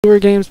newer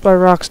games by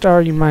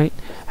Rockstar, you might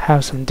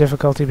have some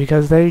difficulty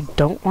because they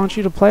don't want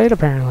you to play it,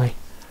 apparently.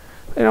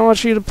 They don't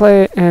want you to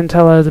play it and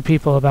tell other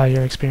people about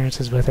your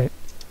experiences with it.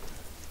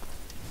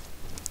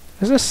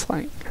 Is this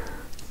like...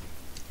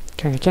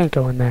 Okay, you can't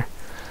go in there.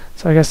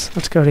 So I guess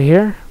let's go to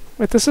here.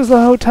 Wait, this is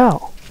the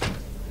hotel.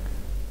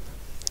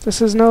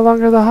 This is no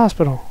longer the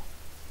hospital.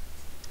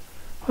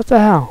 What the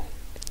hell?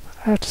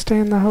 I have to stay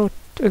in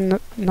the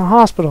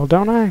hospital,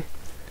 don't I?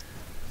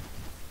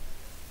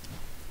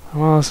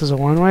 Well, this is a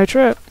one-way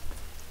trip.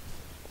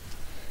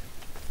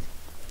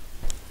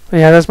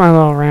 Yeah, that's my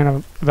little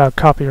rant about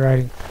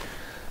copywriting.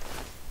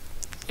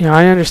 You know,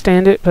 I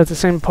understand it, but at the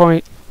same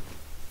point,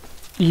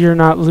 you're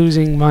not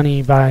losing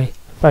money by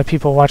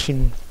people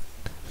watching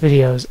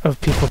videos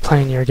of people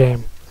playing your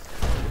game.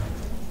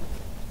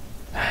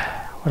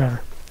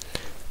 Whatever.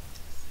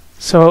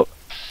 So,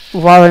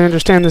 while I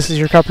understand this is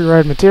your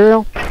copyrighted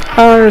material, I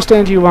don't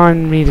understand you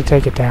wanting me to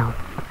take it down.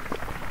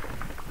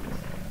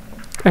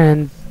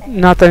 And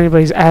not that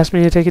anybody's asked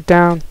me to take it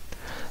down.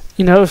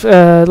 You know, if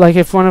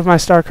if one of my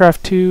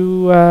StarCraft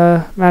 2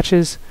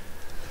 matches,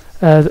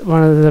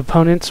 one of the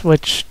opponents,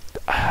 which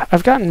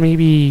I've gotten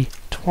maybe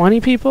 20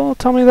 people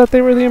tell me that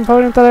they were the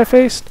opponent that I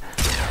faced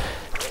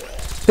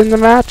in the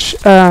match.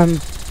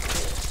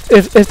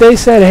 If they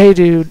said, "Hey,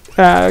 dude,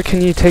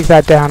 can you take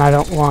that down? I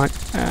don't want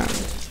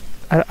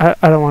I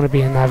don't want to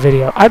be in that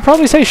video," I'd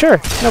probably say,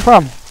 "Sure, no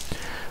problem."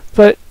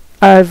 But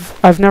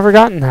I've never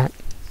gotten that.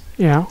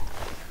 You know.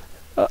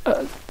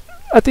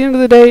 At the end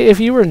of the day, if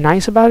you were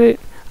nice about it,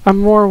 I'm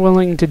more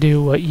willing to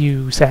do what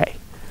you say.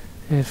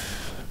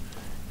 If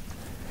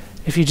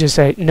you just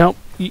say, "Nope,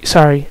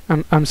 sorry,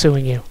 I'm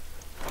suing you,"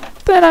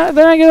 then I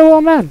get a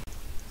little mad.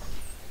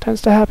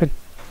 Tends to happen.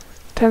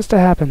 Tends to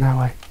happen that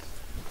way.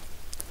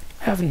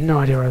 I have no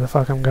idea where the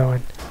fuck I'm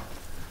going.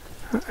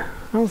 I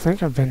don't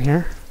think I've been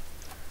here.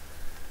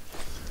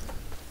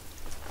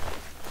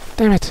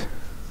 Damn it.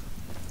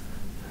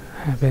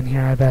 I've been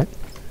here, I bet.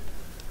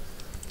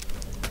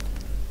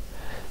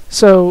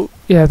 So,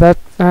 yeah,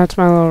 that's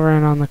my little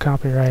rant on the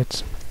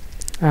copyrights.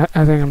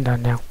 I think I'm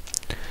done now.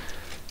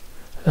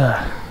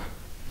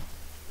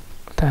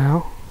 What the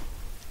hell?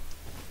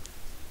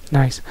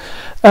 Nice.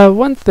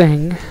 One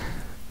thing,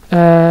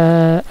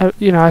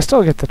 you know, I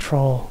still get the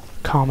troll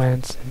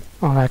comments and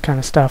all that kind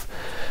of stuff.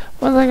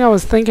 One thing I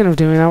was thinking of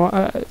doing,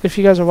 if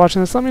you guys are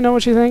watching this, let me know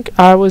what you think.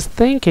 I was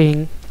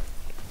thinking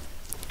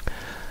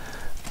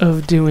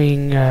of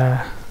doing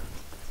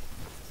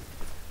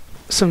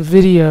some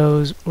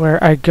videos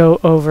where I go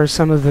over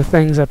some of the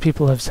things that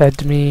people have said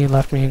to me,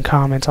 left me in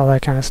comments, all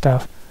that kind of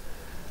stuff.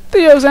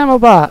 Theo's ammo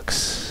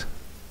box!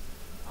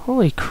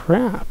 Holy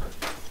crap.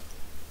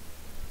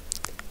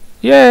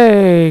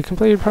 Yay!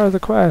 Completed part of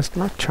the quest.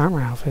 Mark Charmer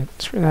outfit.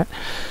 Screw that.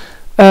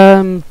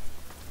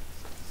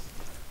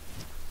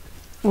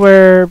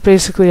 Where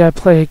basically I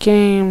play a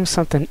game,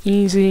 something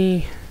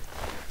easy,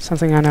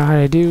 something I know how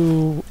to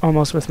do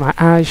almost with my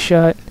eyes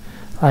shut,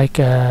 like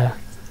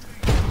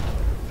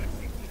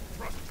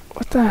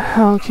what the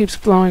hell keeps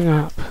blowing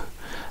up?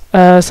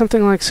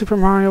 Something like Super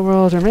Mario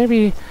World, or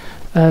maybe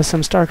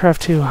some StarCraft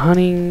 2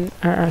 hunting,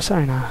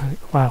 sorry, not hunting,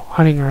 wow,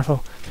 hunting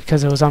rifle,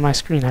 because it was on my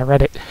screen, I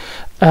read it.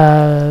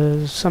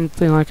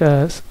 Something like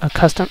a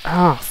custom,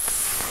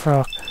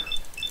 fuck.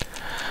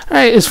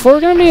 Alright, is 4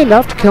 gonna be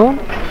enough to kill him?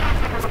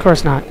 Of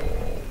course not.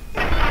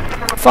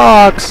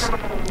 Fox!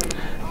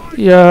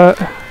 Yeah.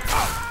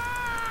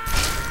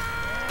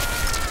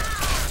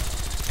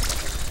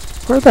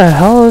 Where the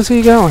hell is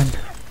he going?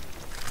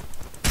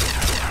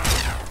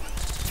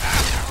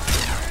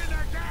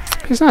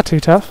 He's not too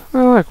tough.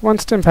 Oh look, one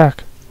stim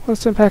pack. One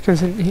stim pack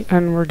is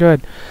and we're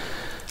good.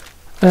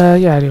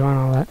 Yeah, I do want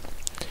all that.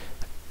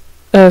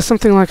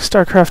 Something like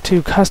StarCraft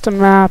 2 custom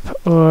map,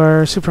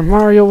 or Super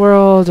Mario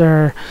World,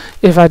 or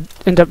if I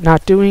end up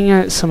not doing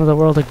it, some of the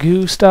World of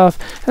Goo stuff.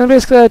 And then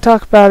basically I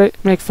talk about it,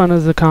 make fun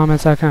of the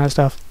comments, that kind of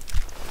stuff.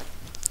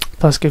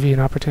 Plus give you an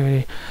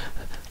opportunity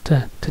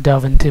to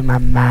delve into my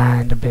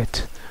mind a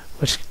bit,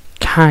 which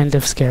kind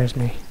of scares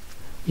me.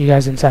 You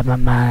guys inside my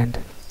mind.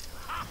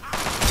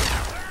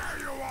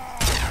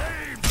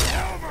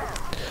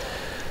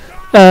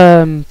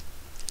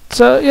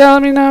 So yeah,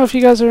 let me know if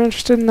you guys are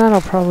interested in that.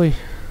 I'll probably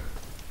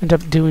end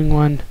up doing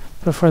one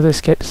before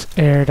this gets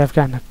aired. I've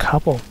gotten a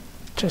couple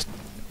just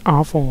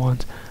awful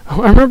ones.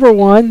 I remember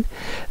one,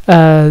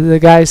 the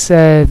guy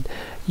said,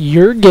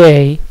 "You're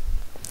gay,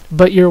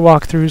 but your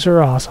walkthroughs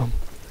are awesome."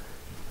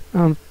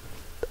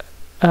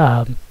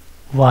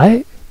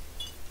 What?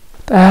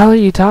 The hell are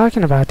you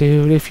talking about,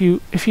 dude? If you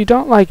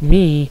don't like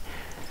me,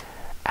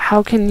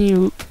 how can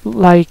you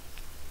like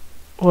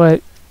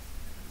what?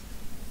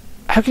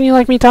 How can you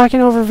like me talking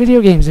over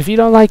video games if you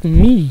don't like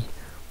me?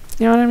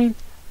 You know what I mean?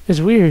 It's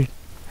weird.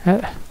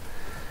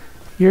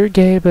 You're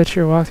gay, but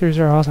your walkthroughs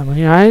are awesome.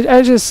 You know,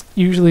 I just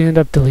usually end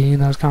up deleting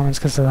those comments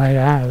because I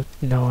have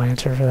no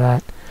answer for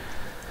that.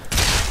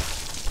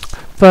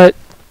 But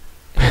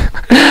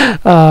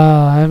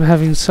I'm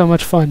having so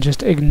much fun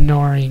just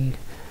ignoring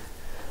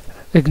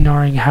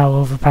how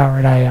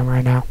overpowered I am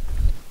right now.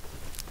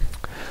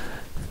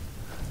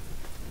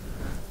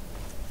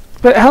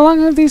 But how long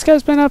have these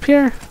guys been up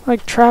here?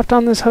 Like, trapped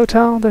on this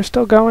hotel? They're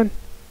still going?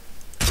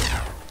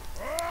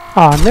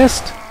 Aw, I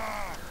missed.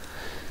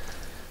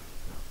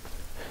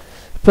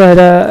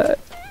 But,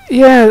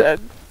 yeah,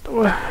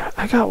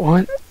 I got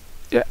one.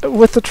 Yeah,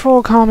 with the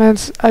troll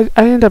comments, I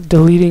end up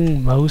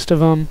deleting most of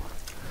them.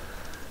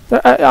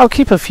 I'll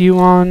keep a few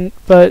on,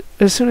 but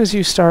as soon as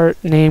you start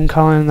name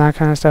calling and that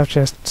kind of stuff,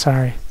 just,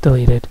 sorry,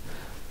 deleted.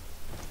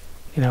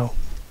 You know.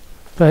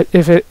 But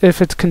if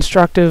it's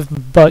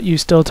constructive, but you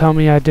still tell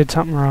me I did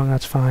something wrong,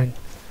 that's fine.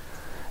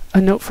 A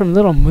note from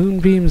Little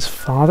Moonbeam's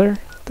father?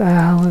 What the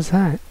hell is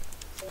that?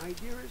 My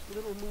dearest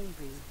Little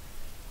Moonbeam,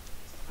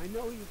 I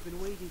know you've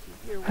been waiting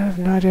to hear. I have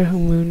no idea who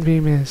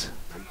Moonbeam is.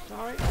 I'm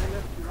sorry I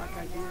left you like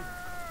I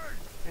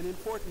did. An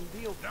important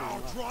deal for you. Now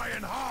try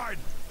and hide.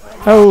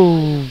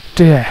 Oh,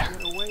 dear.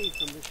 Get away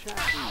from the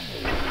shack.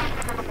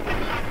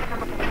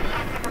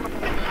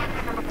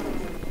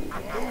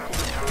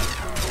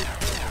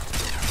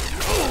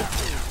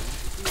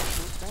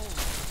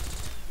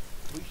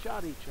 We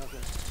shot each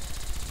other.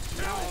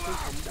 Now I think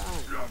I'm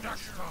dying.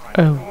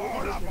 Oh,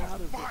 Get out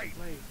of this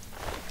place.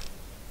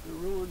 The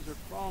ruins are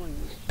crawling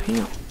with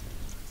damn.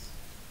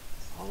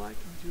 all I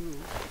can do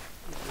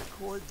is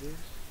record this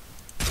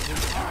and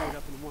hide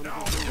up in one of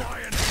the rooms. You're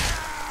a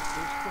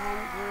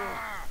strong girl,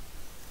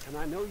 and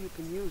I know you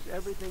can use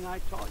everything I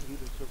taught you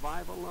to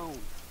survive alone.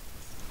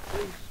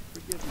 Please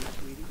forgive me,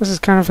 sweetie. This is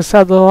kind of a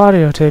sad little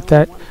audio tape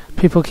that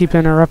people keep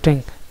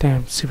interrupting.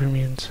 Damn, Super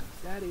Mutants.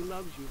 Daddy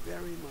loves you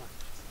very much.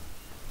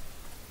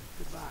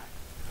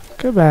 Goodbye.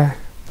 Goodbye.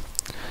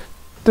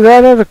 Did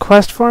that add a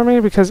quest for me?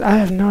 Because I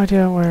have no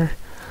idea where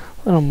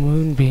Little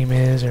Moonbeam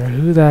is, or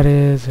who that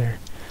is, or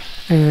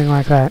anything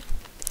like that.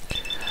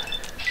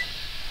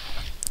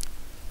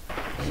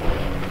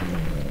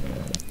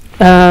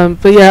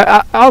 But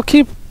yeah, I'll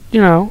keep,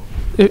 you know,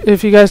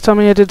 if you guys tell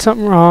me I did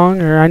something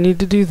wrong, or I need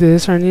to do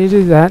this, or I need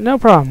to do that, no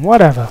problem,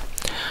 whatever.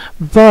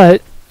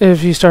 But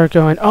if you start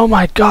going, oh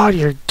my god,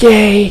 you're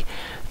gay,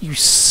 you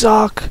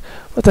suck,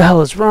 what the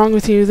hell is wrong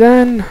with you,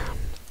 then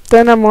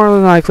I'm more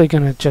than likely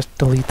gonna just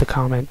delete the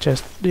comment.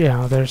 Just, you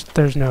know,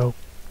 there's no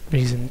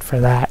reason for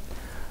that.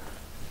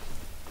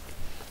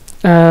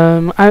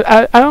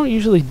 I don't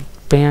usually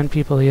ban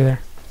people either.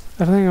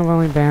 I think I've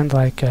only banned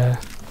like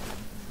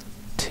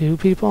 2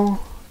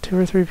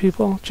 or 3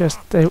 people.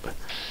 Just they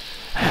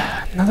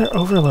another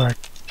overlord.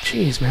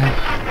 Jeez, man.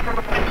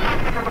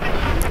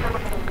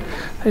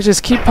 They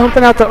just keep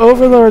pumping out the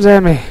overlords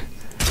at me.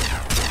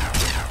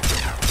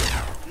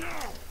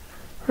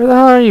 Where the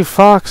hell are you,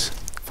 Fox?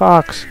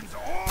 Fox.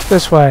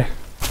 This way.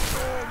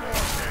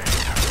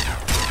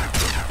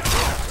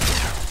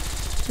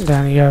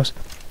 Down he goes.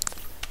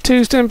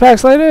 2 stim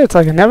packs later, it's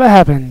like it never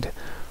happened.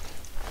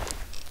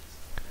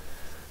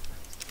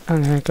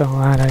 I'm gonna go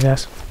on that, I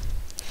guess.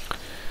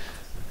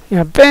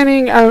 Yeah,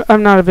 banning,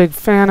 I'm not a big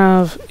fan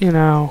of, you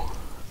know,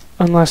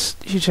 unless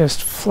you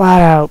just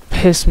flat out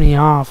piss me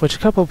off, which a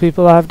couple of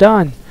people have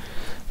done.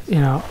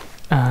 You know,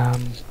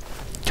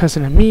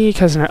 cussing at me,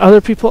 cussing at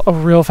other people. A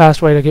real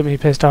fast way to get me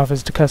pissed off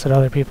is to cuss at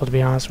other people, to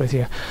be honest with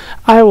you.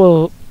 I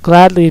will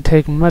gladly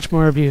take much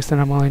more abuse than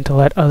I'm willing to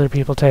let other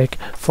people take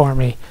for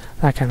me.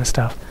 That kind of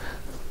stuff.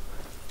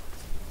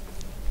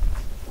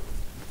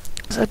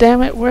 So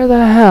damn it, where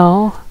the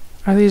hell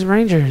are these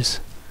rangers?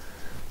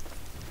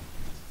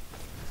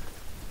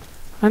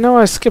 I know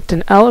I skipped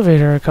an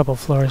elevator a couple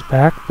floors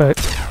back, but...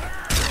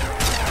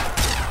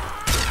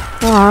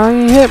 Aw,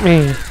 he hit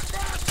me.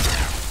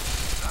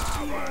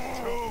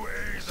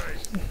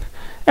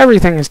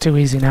 Everything is too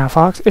easy now,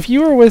 Fox. If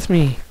you were with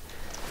me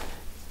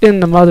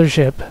in the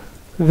mothership,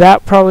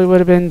 that probably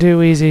would have been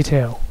too easy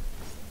too.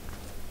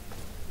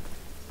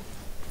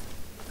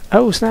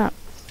 Oh, snap.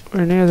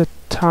 We're near the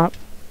top.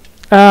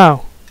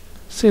 Oh.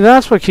 See,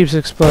 that's what keeps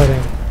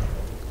exploding.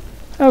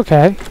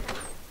 Okay.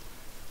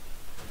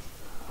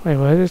 Wait,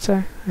 what did it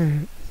say? I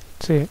didn't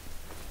see it.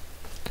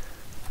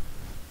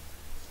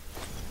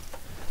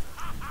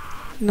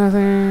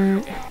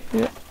 Nothing.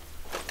 Yeah.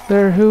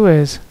 There, who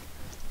is?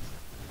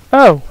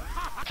 Oh!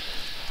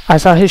 I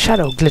saw his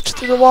shadow glitch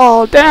through the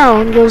wall.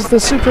 Down goes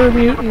the Super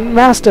Mutant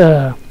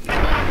Master.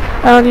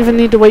 I don't even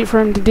need to wait for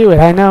him to do it.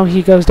 I know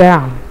he goes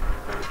down.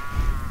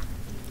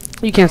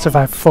 You can't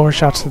survive 4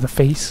 shots to the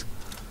face.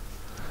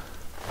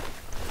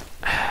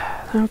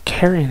 They don't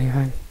carry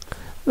anything.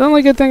 The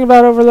only good thing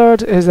about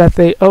Overlords is that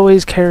they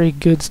always carry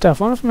good stuff.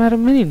 One of them had a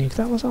mini nuke.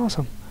 That was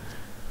awesome.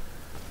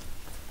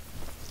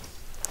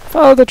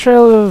 Follow the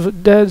trail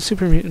of dead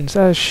super mutants.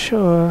 That is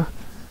sure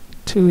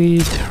to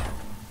lead.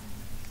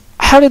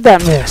 How did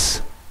that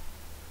miss?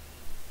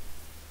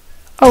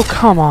 Oh,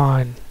 come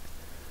on.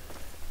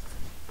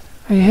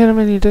 You hit him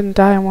and he didn't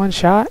die in 1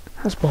 shot?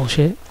 That's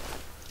bullshit.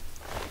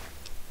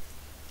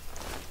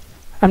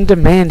 I'm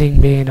demanding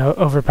being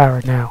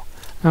overpowered now.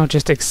 I don't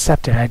just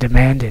accept it, I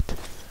demand it.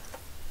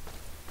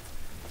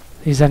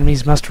 These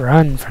enemies must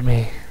run from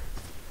me.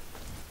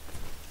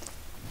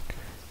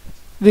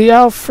 The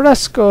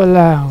Alfresco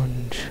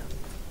Lounge.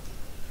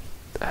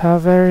 How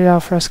very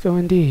alfresco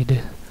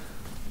indeed.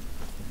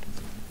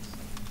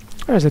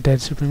 There's a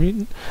dead super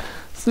mutant.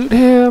 loot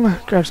him,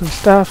 grab some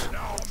stuff.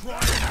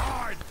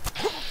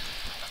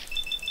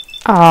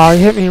 Aw, he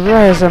hit me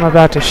right as I'm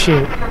about to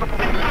shoot.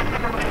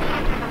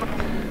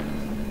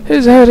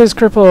 His head is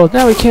crippled.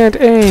 Now he can't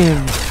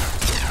aim.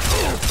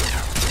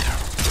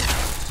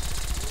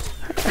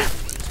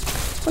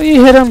 Will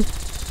you hit him?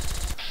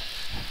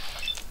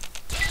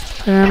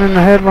 Hit him in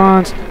the head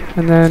once,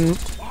 and then,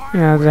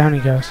 yeah, down he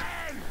goes.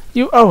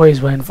 You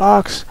always win,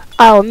 Fox.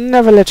 I'll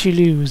never let you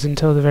lose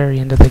until the very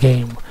end of the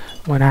game,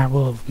 when I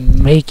will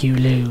make you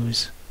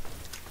lose.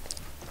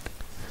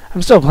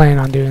 I'm still planning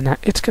on doing that.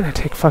 It's gonna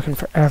take fucking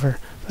forever.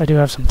 I do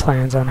have some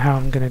plans on how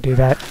I'm gonna do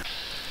that.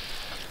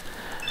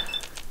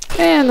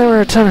 And there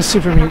were a ton of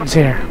super mutants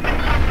here.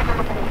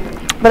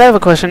 But I have a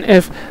question.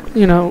 If,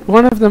 you know,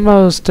 one of the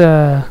most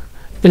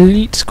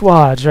elite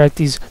squads, right,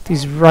 these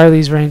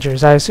Riley's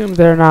Rangers, I assume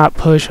they're not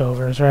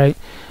pushovers, right?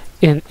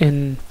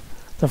 In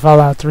the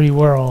Fallout 3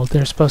 world,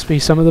 they're supposed to be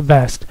some of the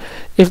best.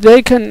 If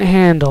they couldn't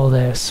handle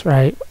this,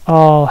 right,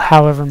 all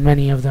however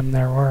many of them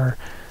there were,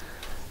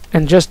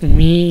 and just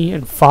me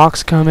and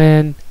Fox come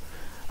in,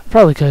 I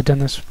probably could have done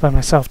this by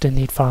myself, didn't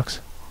need Fox.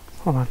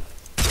 Hold on.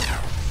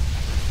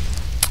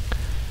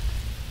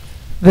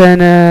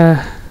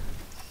 Then,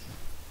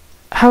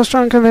 how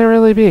strong can they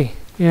really be,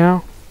 you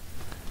know?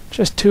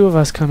 Just two of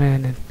us come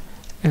in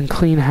and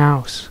clean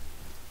house.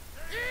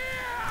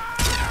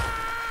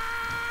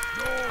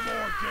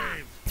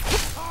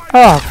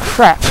 Oh,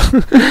 crap.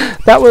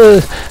 That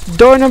was...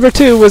 door number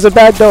 2 was a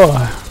bad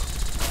door.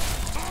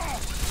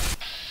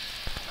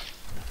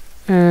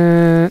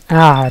 And...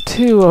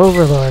 2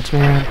 overlords,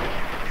 man.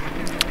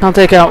 I'll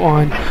take out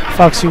one.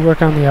 Fox, you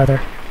work on the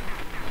other.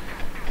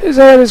 His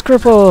head is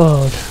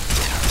crippled.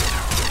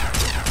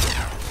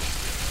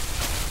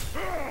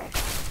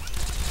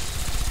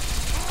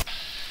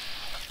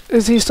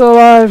 Is he still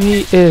alive?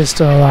 He is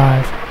still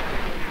alive.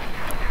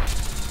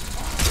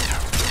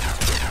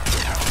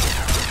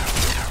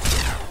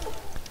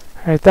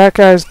 Alright, that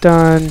guy's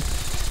done.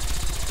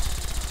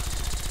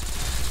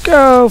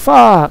 Go,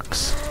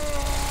 Fox!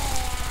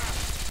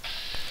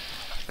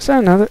 Is that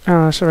another?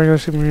 Oh, that's a regular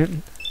super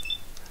mutant.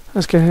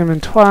 Let's get him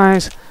in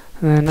twice,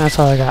 and then that's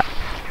all I got.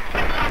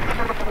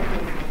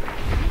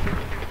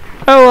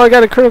 Oh, I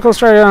got a critical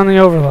strike on the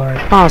Overlord.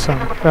 Awesome.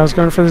 But I was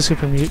going for the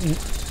super mutant.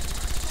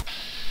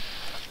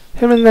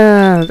 Him in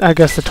the, I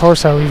guess, the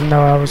torso, even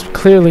though I was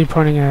clearly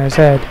pointing at his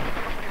head.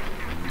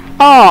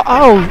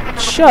 Oh,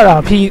 shut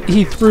up.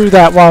 He threw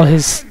that while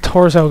his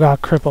torso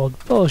got crippled.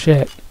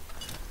 Bullshit.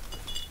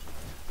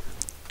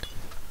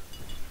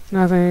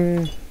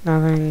 Nothing.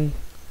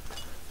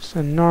 Just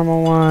a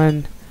normal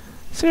one.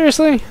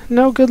 Seriously?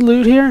 No good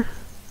loot here?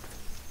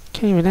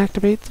 Can't even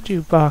activate the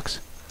jukebox.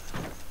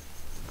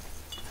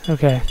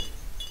 Okay.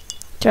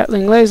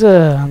 Gatling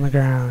laser on the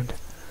ground.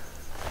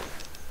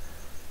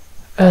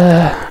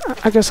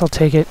 I guess I'll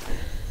take it.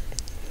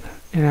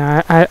 You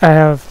know, I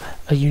have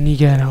a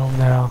unique at home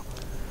that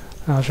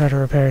I'll try to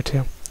repair it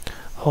too.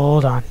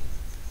 Hold on.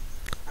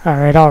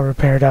 Alright, I'll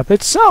repair it up.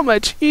 It's so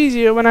much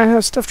easier when I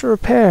have stuff to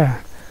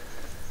repair.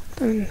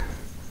 Then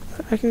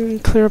I can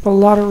clear up a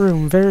lot of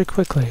room very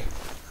quickly.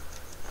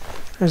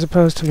 As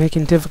opposed to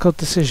making difficult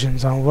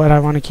decisions on what I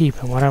want to keep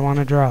and what I want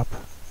to drop.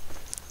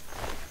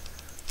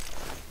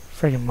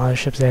 Friggin'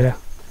 mothership Zeta.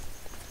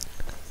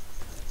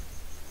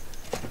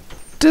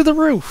 To the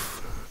roof!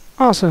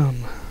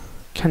 Awesome.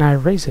 Can I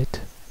raise it?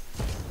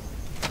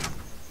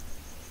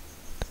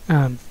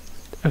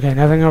 Okay,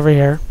 nothing over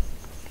here.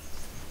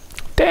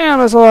 Damn,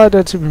 that's a lot of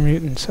dead super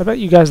mutants. I bet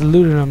you guys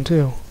looted them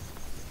too.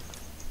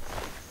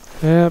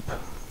 Yep.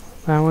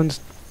 That one's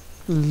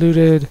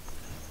looted.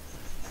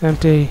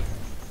 Empty.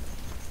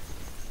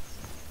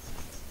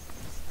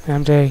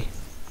 Empty.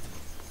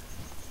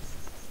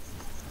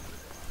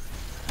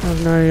 I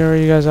have no idea where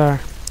you guys are.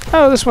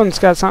 Oh, this one's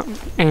got some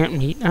ant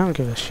meat. I don't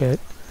give a shit.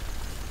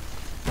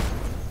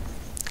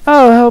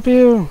 Oh, help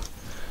you!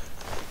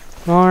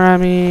 More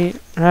rat meat,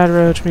 rat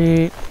roach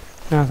meat,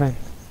 nothing.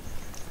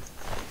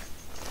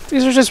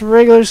 These are just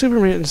regular super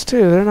mutants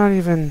too. They're not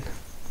even...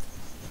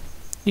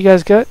 You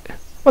guys good?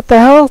 What the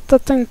hell?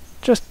 That thing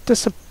just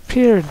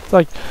disappeared.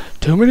 Like,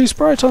 too many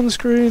sprites on the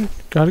screen.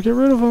 Gotta get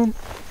rid of them.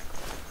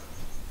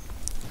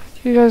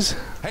 You guys...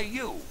 Hey,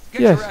 you!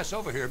 Get yes. your ass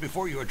over here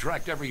before you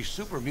attract every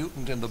super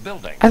mutant in the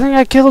building. I think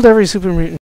I killed every super mutant.